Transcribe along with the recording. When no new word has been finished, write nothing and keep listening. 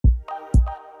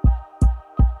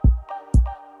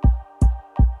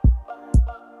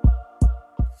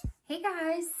Hey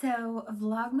guys, so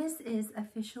Vlogmas is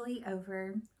officially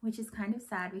over, which is kind of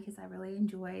sad because I really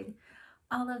enjoyed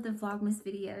all of the Vlogmas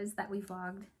videos that we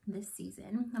vlogged this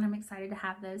season, and I'm excited to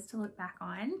have those to look back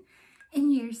on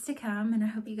in years to come, and I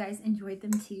hope you guys enjoyed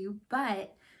them too.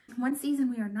 But one season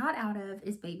we are not out of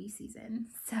is baby season.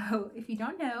 So if you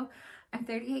don't know, I'm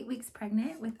 38 weeks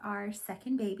pregnant with our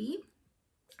second baby.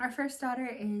 Our first daughter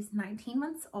is 19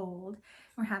 months old.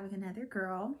 We're having another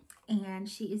girl and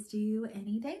she is due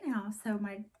any day now. So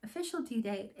my official due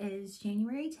date is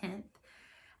January 10th.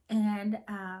 And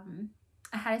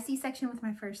I had a C-section with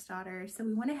my first daughter. So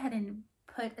we went ahead and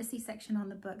put a C-section on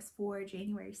the books for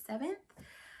January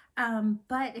 7th.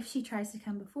 But if she tries to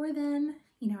come before then,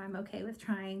 you know, I'm okay with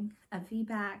trying a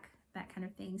VBAC, that kind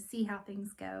of thing, see how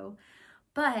things go.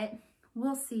 But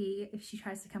we'll see if she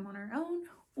tries to come on her own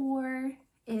or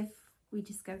if we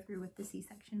just go through with the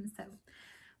C-section. So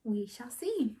we shall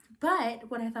see. But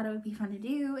what I thought it would be fun to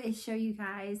do is show you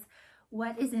guys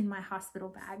what is in my hospital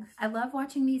bag. I love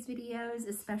watching these videos,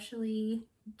 especially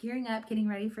gearing up, getting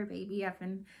ready for baby. I've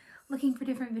been looking for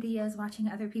different videos, watching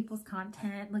other people's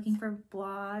content, looking for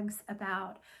blogs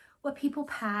about what people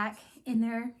pack in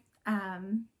their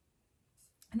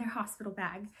hospital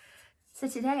bag. So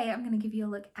today I'm going to give you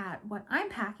a look at what I'm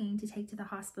packing to take to the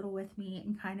hospital with me,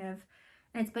 and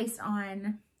it's based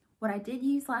on what I did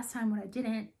use last time, what I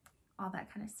didn't, all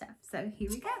that kind of stuff. So here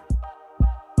we go.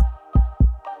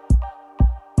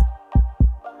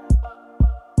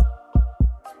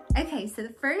 Okay, so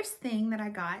the first thing that I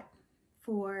got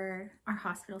for our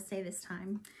hospital stay this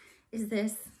time is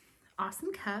this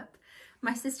awesome cup.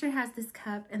 My sister has this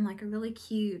cup in like a really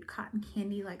cute cotton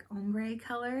candy, like ombre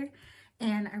color.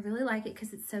 And I really like it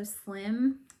because it's so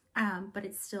slim, but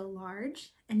it's still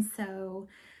large. And so,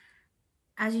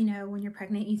 as you know, when you're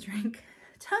pregnant, you drink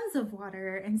tons of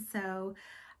water. And so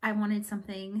I wanted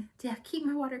something to keep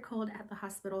my water cold at the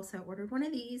hospital. So I ordered one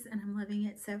of these and I'm loving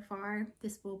it so far.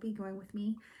 This will be going with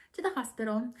me to the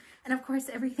hospital. And of course,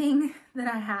 everything that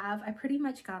I have, I pretty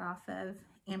much got off of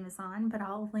Amazon, but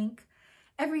I'll link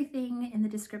everything in the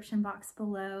description box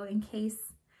below in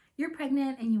case you're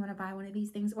pregnant and you want to buy one of these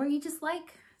things, or you just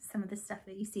like some of the stuff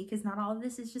that you see, because not all of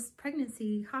this is just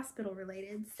pregnancy hospital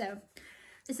related. So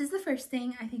this is the first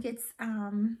thing. I think it's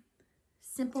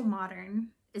Simple Modern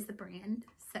is the brand.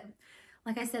 So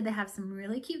like I said, they have some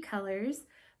really cute colors,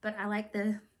 but I like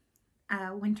the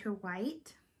winter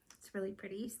white. It's really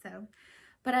pretty. So,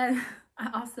 but I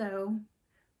also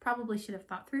probably should have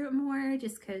thought through it more,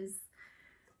 just because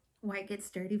white gets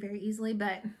dirty very easily,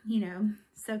 but you know,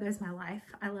 so goes my life.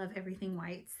 I love everything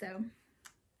white, so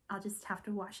I'll just have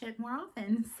to wash it more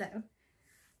often. So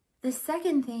the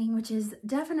second thing, which is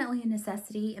definitely a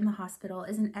necessity in the hospital,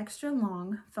 is an extra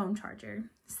long phone charger.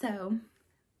 So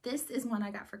this is one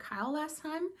I got for Kyle last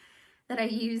time that I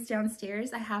used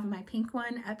downstairs. I have my pink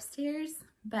one upstairs,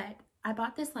 but I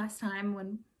bought this last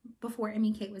time before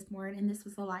Emmy Kate was born, and this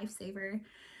was a lifesaver.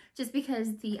 Just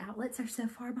because the outlets are so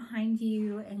far behind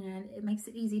you and it makes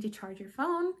it easy to charge your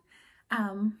phone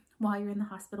while you're in the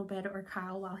hospital bed, or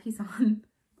Kyle while he's on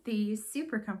the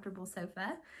super comfortable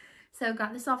sofa. So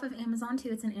got this off of Amazon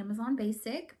too. It's an Amazon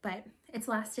basic, but it's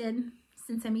lasted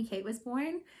since Emmy Kate was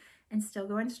born and still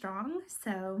going strong.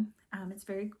 So it's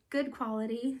very good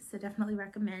quality, so definitely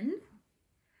recommend.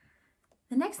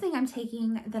 The next thing I'm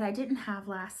taking that I didn't have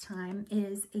last time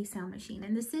is a sound machine,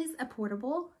 and this is a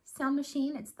portable sound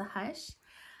machine. It's the Hush.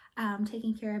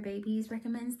 Taking Care of Babies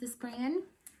recommends this brand,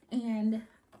 and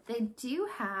they do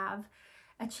have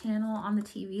a channel on the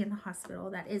TV in the hospital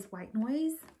that is white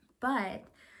noise, but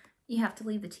you have to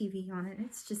leave the TV on, and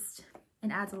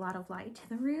it adds a lot of light to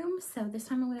the room. So this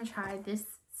time I'm going to try this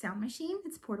sound machine.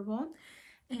 It's portable,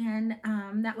 and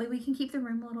that way we can keep the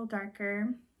room a little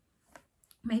darker.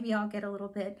 Maybe I'll get a little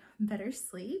bit better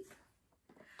sleep.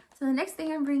 So the next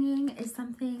thing I'm bringing is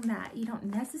something that you don't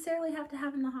necessarily have to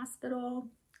have in the hospital,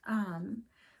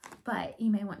 but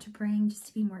you may want to bring just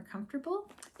to be more comfortable,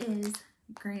 is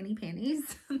granny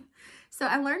panties. So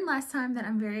I learned last time that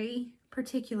I'm very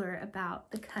particular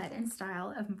about the cut and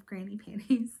style of granny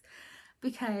panties,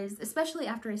 because especially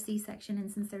after a C-section, and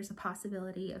since there's a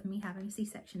possibility of me having a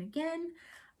C-section again,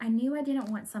 I knew I didn't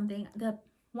want something. The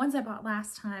ones I bought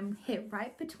last time hit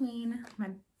right between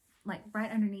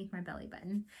right underneath my belly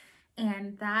button,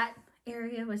 and that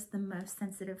area was the most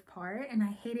sensitive part, and I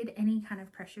hated any kind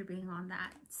of pressure being on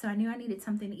that. So I knew I needed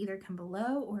something to either come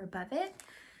below or above it,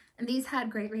 and these had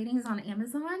great ratings on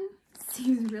Amazon.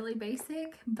 Seems really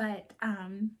basic, but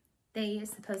they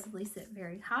supposedly sit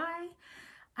very high,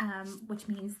 which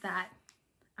means that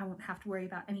I won't have to worry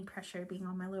about any pressure being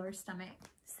on my lower stomach.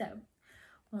 So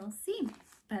we'll see,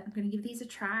 but I'm going to give these a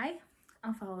try.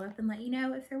 I'll follow up and let you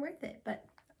know if they're worth it, but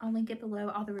I'll link it below.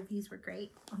 All the reviews were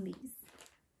great on these.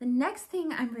 The next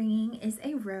thing I'm bringing is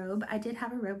a robe. I did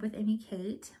have a robe with Amy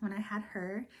Kate when I had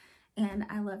her, and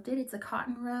I loved it. It's a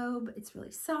cotton robe. It's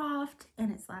really soft,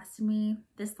 and it's lasted me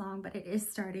this long, but it is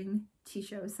starting to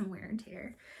show some wear and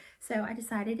tear. So I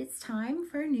decided it's time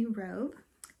for a new robe,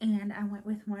 and I went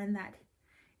with one that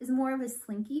is more of a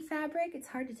slinky fabric. It's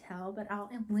hard to tell, but I'll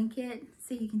link it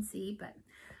so you can see. But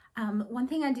one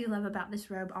thing I do love about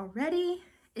this robe already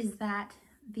is that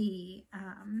the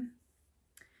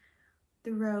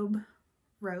robe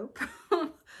rope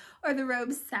or the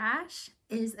robe sash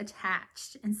is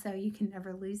attached, and so you can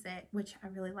never lose it, which I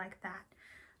really like that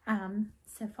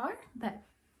so far. But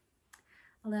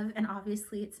I love, and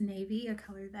obviously it's navy, a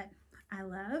color that I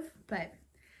love, but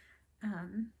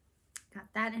got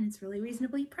that, and it's really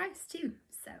reasonably priced too.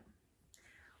 So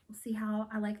we'll see how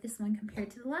I like this one compared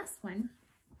to the last one.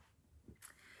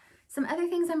 Some other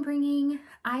things I'm bringing,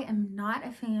 I am not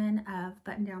a fan of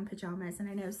button-down pajamas, and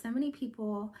I know so many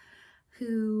people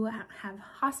who have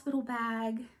hospital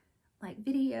bag like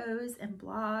videos and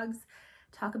blogs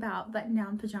talk about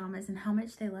button-down pajamas and how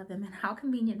much they love them and how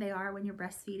convenient they are when you're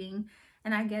breastfeeding.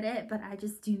 And I get it, but I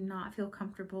just do not feel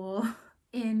comfortable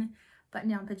in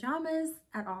button-down pajamas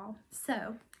at all.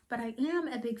 So, but I am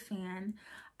a big fan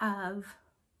of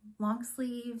long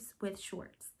sleeves with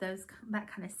shorts, that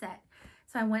kind of set.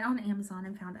 So I went on Amazon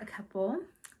and found a couple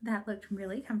that looked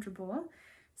really comfortable.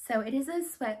 So it is a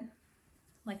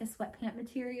like a sweatpant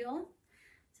material.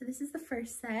 So this is the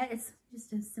first set. It's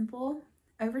just a simple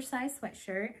oversized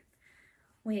sweatshirt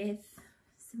with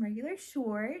some regular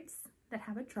shorts that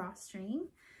have a drawstring.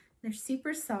 They're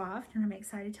super soft, and I'm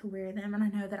excited to wear them, and I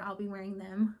know that I'll be wearing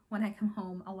them when I come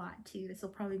home a lot too. This will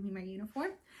probably be my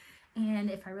uniform,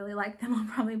 and if I really like them,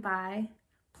 I'll probably buy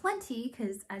plenty,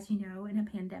 because as you know, in a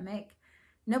pandemic,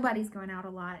 nobody's going out a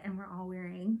lot, and we're all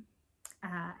wearing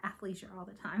athleisure all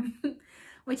the time,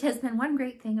 which has been one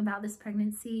great thing about this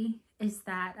pregnancy, is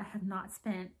that I have not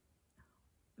spent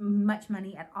much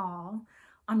money at all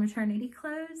on maternity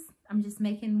clothes. I'm just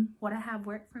making what I have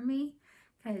work for me,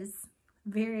 because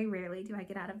very rarely do I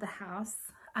get out of the house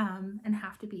and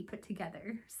have to be put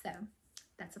together. So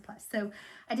that's a plus. So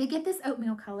I did get this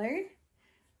oatmeal color,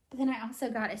 but then I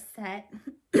also got a set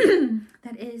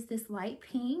that is this light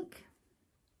pink.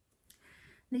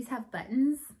 These have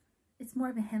buttons. It's more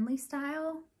of a Henley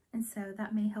style, and so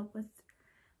that may help with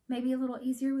maybe a little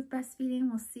easier with breastfeeding.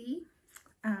 We'll see.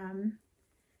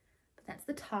 But that's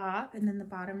the top, and then the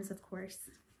bottoms, of course,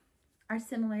 are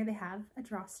similar. They have a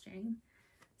drawstring.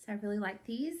 So I really like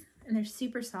these, and they're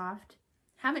super soft.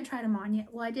 Haven't tried them on yet.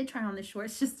 Well, I did try on the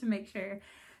shorts just to make sure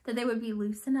that they would be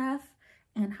loose enough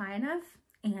and high enough,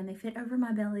 and they fit over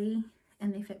my belly,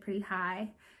 and they fit pretty high.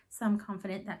 So I'm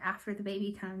confident that after the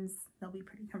baby comes, they'll be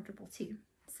pretty comfortable too.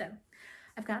 So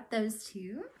I've got those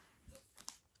two.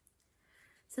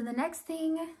 So the next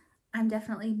thing I'm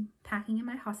definitely packing in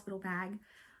my hospital bag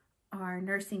are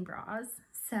nursing bras.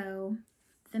 So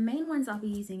the main ones I'll be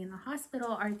using in the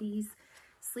hospital are these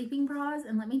sleeping bras,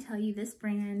 and let me tell you, this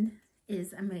brand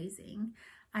is amazing.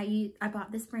 I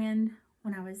bought this brand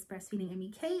when I was breastfeeding Amy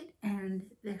Kate, and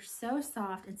they're so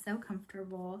soft and so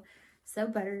comfortable, so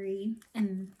buttery,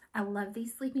 and I love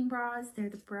these sleeping bras.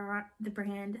 They're the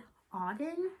brand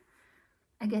Auden.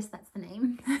 I guess that's the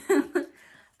name.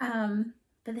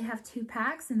 But they have 2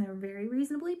 packs, and they're very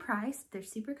reasonably priced. They're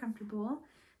super comfortable,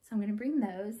 so I'm going to bring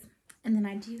those. And then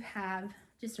I do have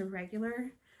just a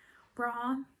regular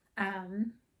bra,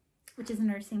 which is a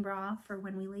nursing bra for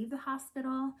when we leave the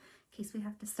hospital, in case we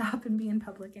have to stop and be in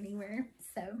public anywhere.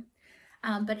 So,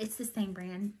 but it's the same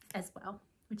brand as well,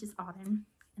 which is Auden,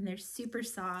 and they're super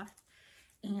soft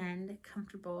and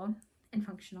comfortable and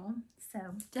functional. So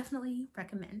definitely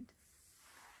recommend.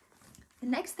 The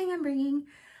next thing I'm bringing,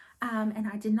 and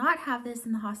I did not have this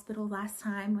in the hospital last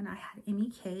time when I had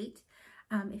Amy Kate.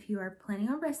 If you are planning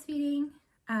on breastfeeding,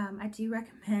 I do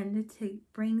recommend to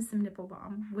bring some nipple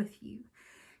balm with you.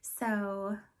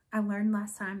 So I learned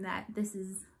last time that this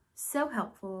is so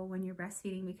helpful when you're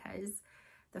breastfeeding, because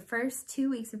the first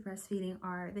 2 weeks of breastfeeding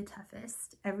are the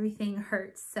toughest. Everything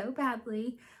hurts so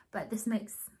badly, but this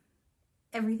makes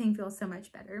everything feel so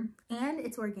much better. And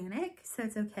it's organic, so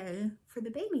it's okay for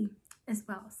the baby as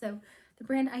well. So the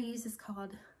brand I use is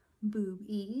called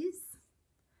Boobease,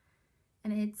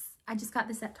 and I just got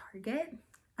this at Target.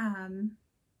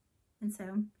 And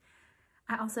so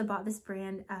I also bought this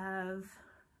brand of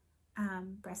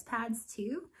breast pads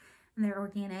too, and they're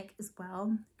organic as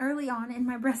well. Early on in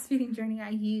my breastfeeding journey, I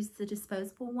used the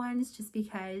disposable ones just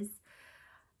because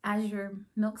as your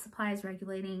milk supply is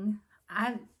regulating,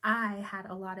 I had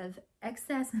a lot of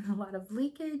excess and a lot of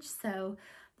leakage, so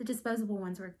the disposable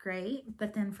ones were great,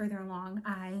 but then further along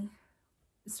I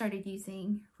started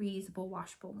using reusable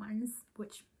washable ones,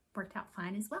 which worked out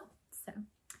fine as well.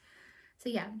 So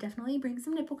yeah, definitely bring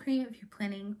some nipple cream if you're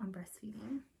planning on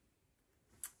breastfeeding.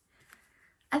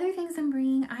 Other things I'm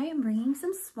bringing, I am bringing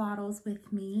some swaddles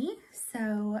with me.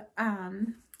 So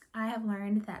I have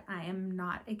learned that I am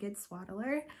not a good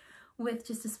swaddler with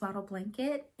just a swaddle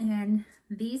blanket, and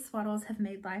these swaddles have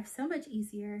made life so much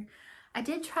easier. I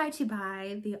did try to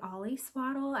buy the Ollie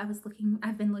swaddle.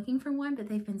 I've been looking for one, but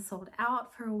they've been sold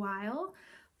out for a while.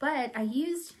 But I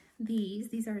used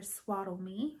these are a Swaddle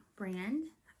Me brand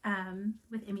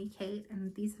with Emmy Kate,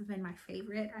 and these have been my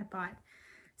favorite. I bought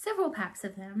several packs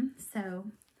of them, so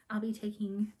I'll be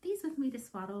taking these with me to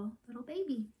swaddle little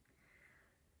baby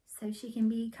so she can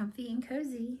be comfy and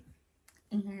cozy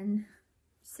and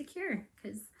secure,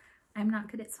 because I'm not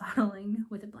good at swaddling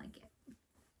with a blanket.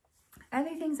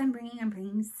 Other things I'm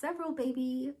bringing several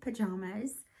baby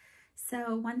pajamas.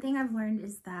 So one thing I've learned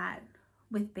is that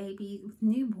with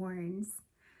newborns,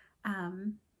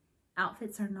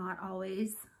 outfits are not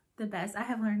always the best. I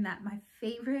have learned that my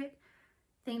favorite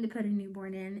thing to put a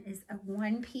newborn in is a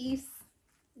one-piece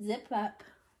zip up.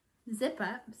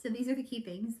 So these are the key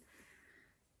things.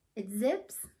 It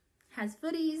zips, has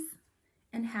footies,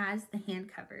 and has the hand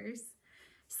covers.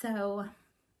 So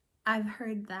I've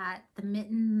heard that the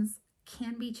mittens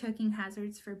can be choking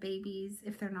hazards for babies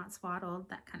if they're not swaddled,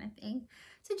 that kind of thing.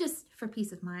 So just for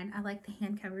peace of mind, I like the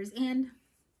hand covers, and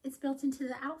it's built into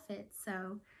the outfit,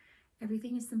 so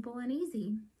everything is simple and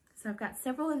easy. So I've got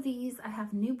several of these. I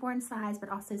have newborn size, but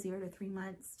also 0 to 3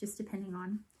 months, just depending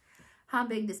on how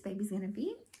big this baby's gonna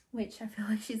be, which I feel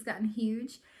like she's gotten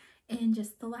huge in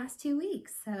just the last 2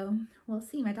 weeks. So we'll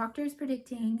see. My doctor is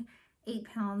predicting 8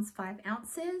 pounds, 5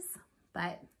 ounces,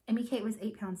 but Emmy Kate was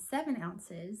 8 pounds, 7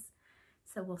 ounces.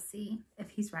 So we'll see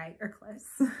if he's right or close.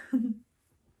 The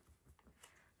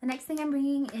next thing I'm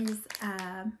bringing is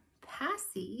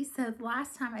Passy. So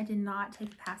last time I did not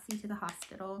take Passy to the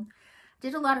hospital. I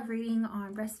did a lot of reading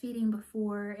on breastfeeding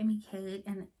before Emmy Kate,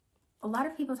 and a lot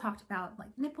of people talked about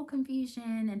like nipple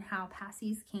confusion and how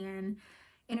Passys can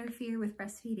interfere with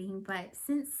breastfeeding. But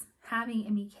since having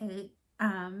Emmy Kate,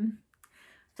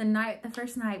 the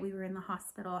first night we were in the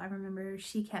hospital, I remember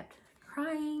she kept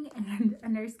crying, and a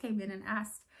nurse came in and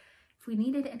asked if we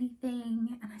needed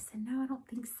anything, and I said, no, I don't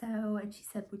think so. And she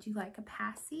said, would you like a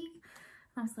Passy?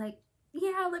 And I was like,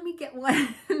 yeah, let me get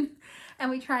one. And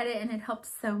we tried it, and it helped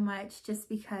so much, just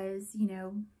because, you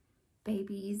know,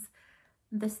 babies,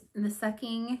 the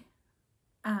sucking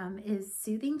is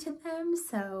soothing to them,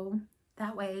 so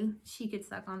that way she could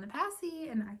suck on the Passy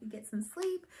and I could get some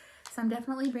sleep. So I'm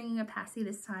definitely bringing a Passy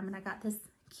this time, and I got this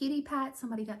Cutie Pat.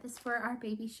 Somebody got this for our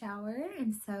baby shower,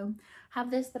 and so I have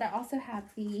this, but I also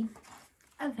have the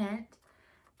Event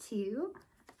too,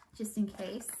 just in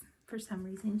case for some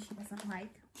reason she doesn't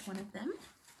like one of them.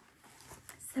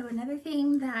 So another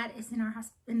thing that is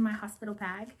in my hospital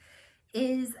bag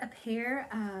is a pair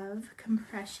of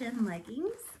compression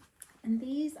leggings, and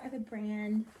these are the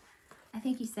brand, I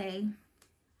think you say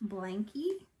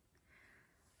Blanqi.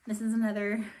 This is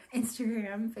another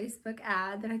Instagram, Facebook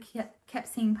ad that I kept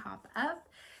seeing pop up.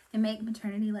 They make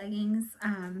maternity leggings,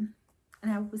 and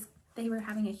they were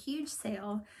having a huge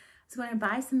sale. I was going to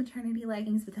buy some maternity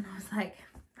leggings, but then I was like,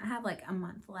 I have like a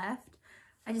month left.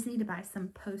 I just need to buy some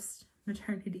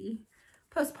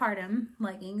postpartum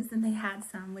leggings, and they had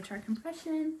some which are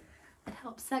compression that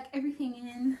help suck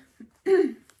everything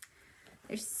in.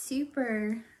 They're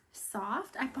super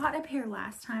soft. I bought a pair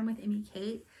last time with Emmy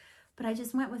Kate, but I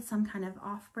just went with some kind of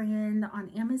off-brand on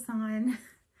Amazon,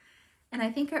 and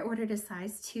I think I ordered a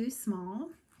size too small,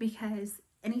 because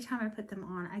anytime I put them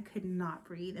on, I could not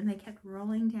breathe, and they kept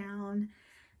rolling down.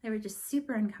 They were just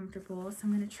super uncomfortable. So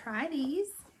I'm going to try these.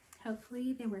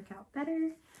 Hopefully they work out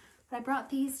better. But I brought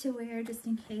these to wear just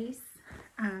in case,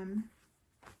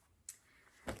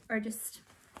 or just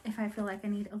if I feel like I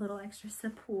need a little extra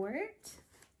support.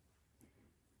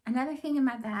 Another thing in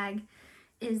my bag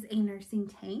is a nursing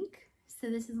tank. So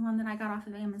this is one that I got off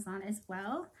of Amazon as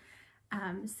well.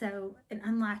 So it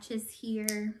unlatches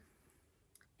here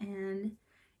and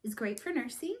is great for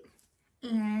nursing.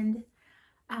 And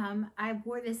I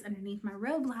wore this underneath my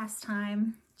robe last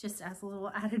time, just as a little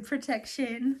added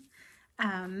protection,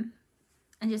 and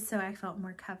just so I felt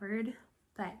more covered.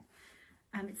 But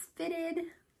it's fitted,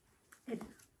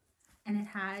 and it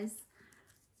has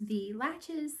the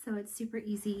latches, so it's super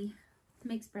easy. It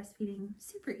makes breastfeeding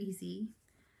super easy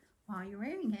while you're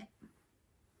wearing it.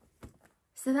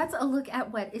 So that's a look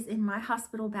at what is in my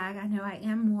hospital bag. I know I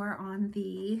am more on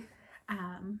the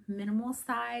minimal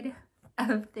side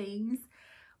of things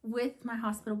with my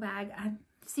hospital bag. I've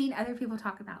seen other people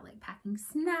talk about like packing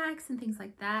snacks and things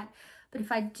like that, but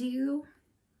if I do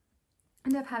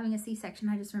end up having a C-section,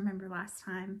 I just remember last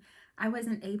time I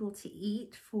wasn't able to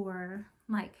eat for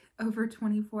like over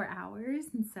 24 hours,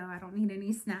 and so I don't need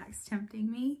any snacks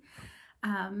tempting me.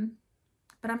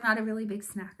 But I'm not a really big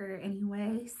snacker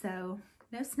anyway, so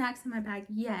no snacks in my bag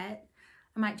yet.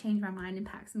 I might change my mind and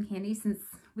pack some candy since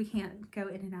we can't go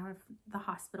in and out of the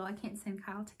hospital. I can't send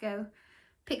Kyle to go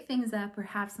pick things up or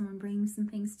have someone bring some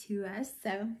things to us,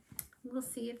 so we'll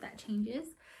see if that changes.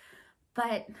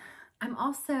 But I'm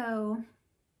also,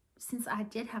 since I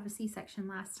did have a C-section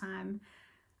last time,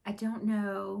 I don't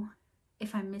know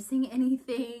if I'm missing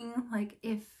anything. Like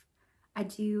if I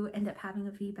do end up having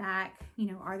a VBAC, you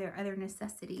know, are there other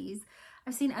necessities?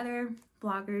 I've seen other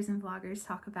bloggers and vloggers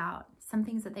talk about some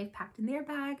things that they've packed in their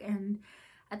bag, and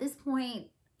at this point,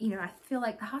 you know, I feel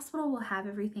like the hospital will have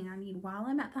everything I need while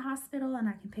I'm at the hospital, and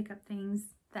I can pick up things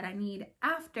that I need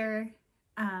after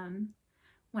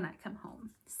when I come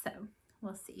home. So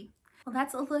we'll see. Well,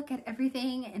 that's a look at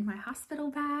everything in my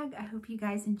hospital bag. I hope you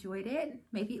guys enjoyed it.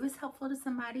 Maybe it was helpful to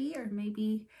somebody, or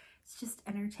maybe it's just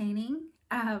entertaining.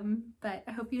 But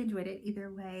I hope you enjoyed it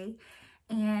either way.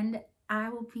 And I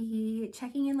will be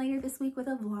checking in later this week with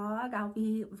a vlog. I'll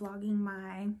be vlogging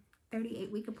my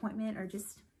 38-week appointment, or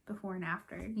just before and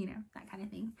after, you know, that kind of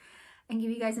thing, and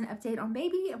give you guys an update on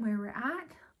baby and where we're at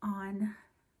on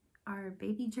our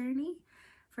baby journey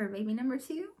for baby number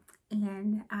 2.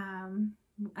 And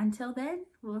until then,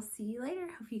 we'll see you later.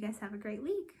 Hope you guys have a great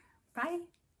week. Bye.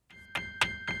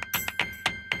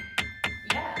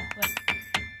 Yeah.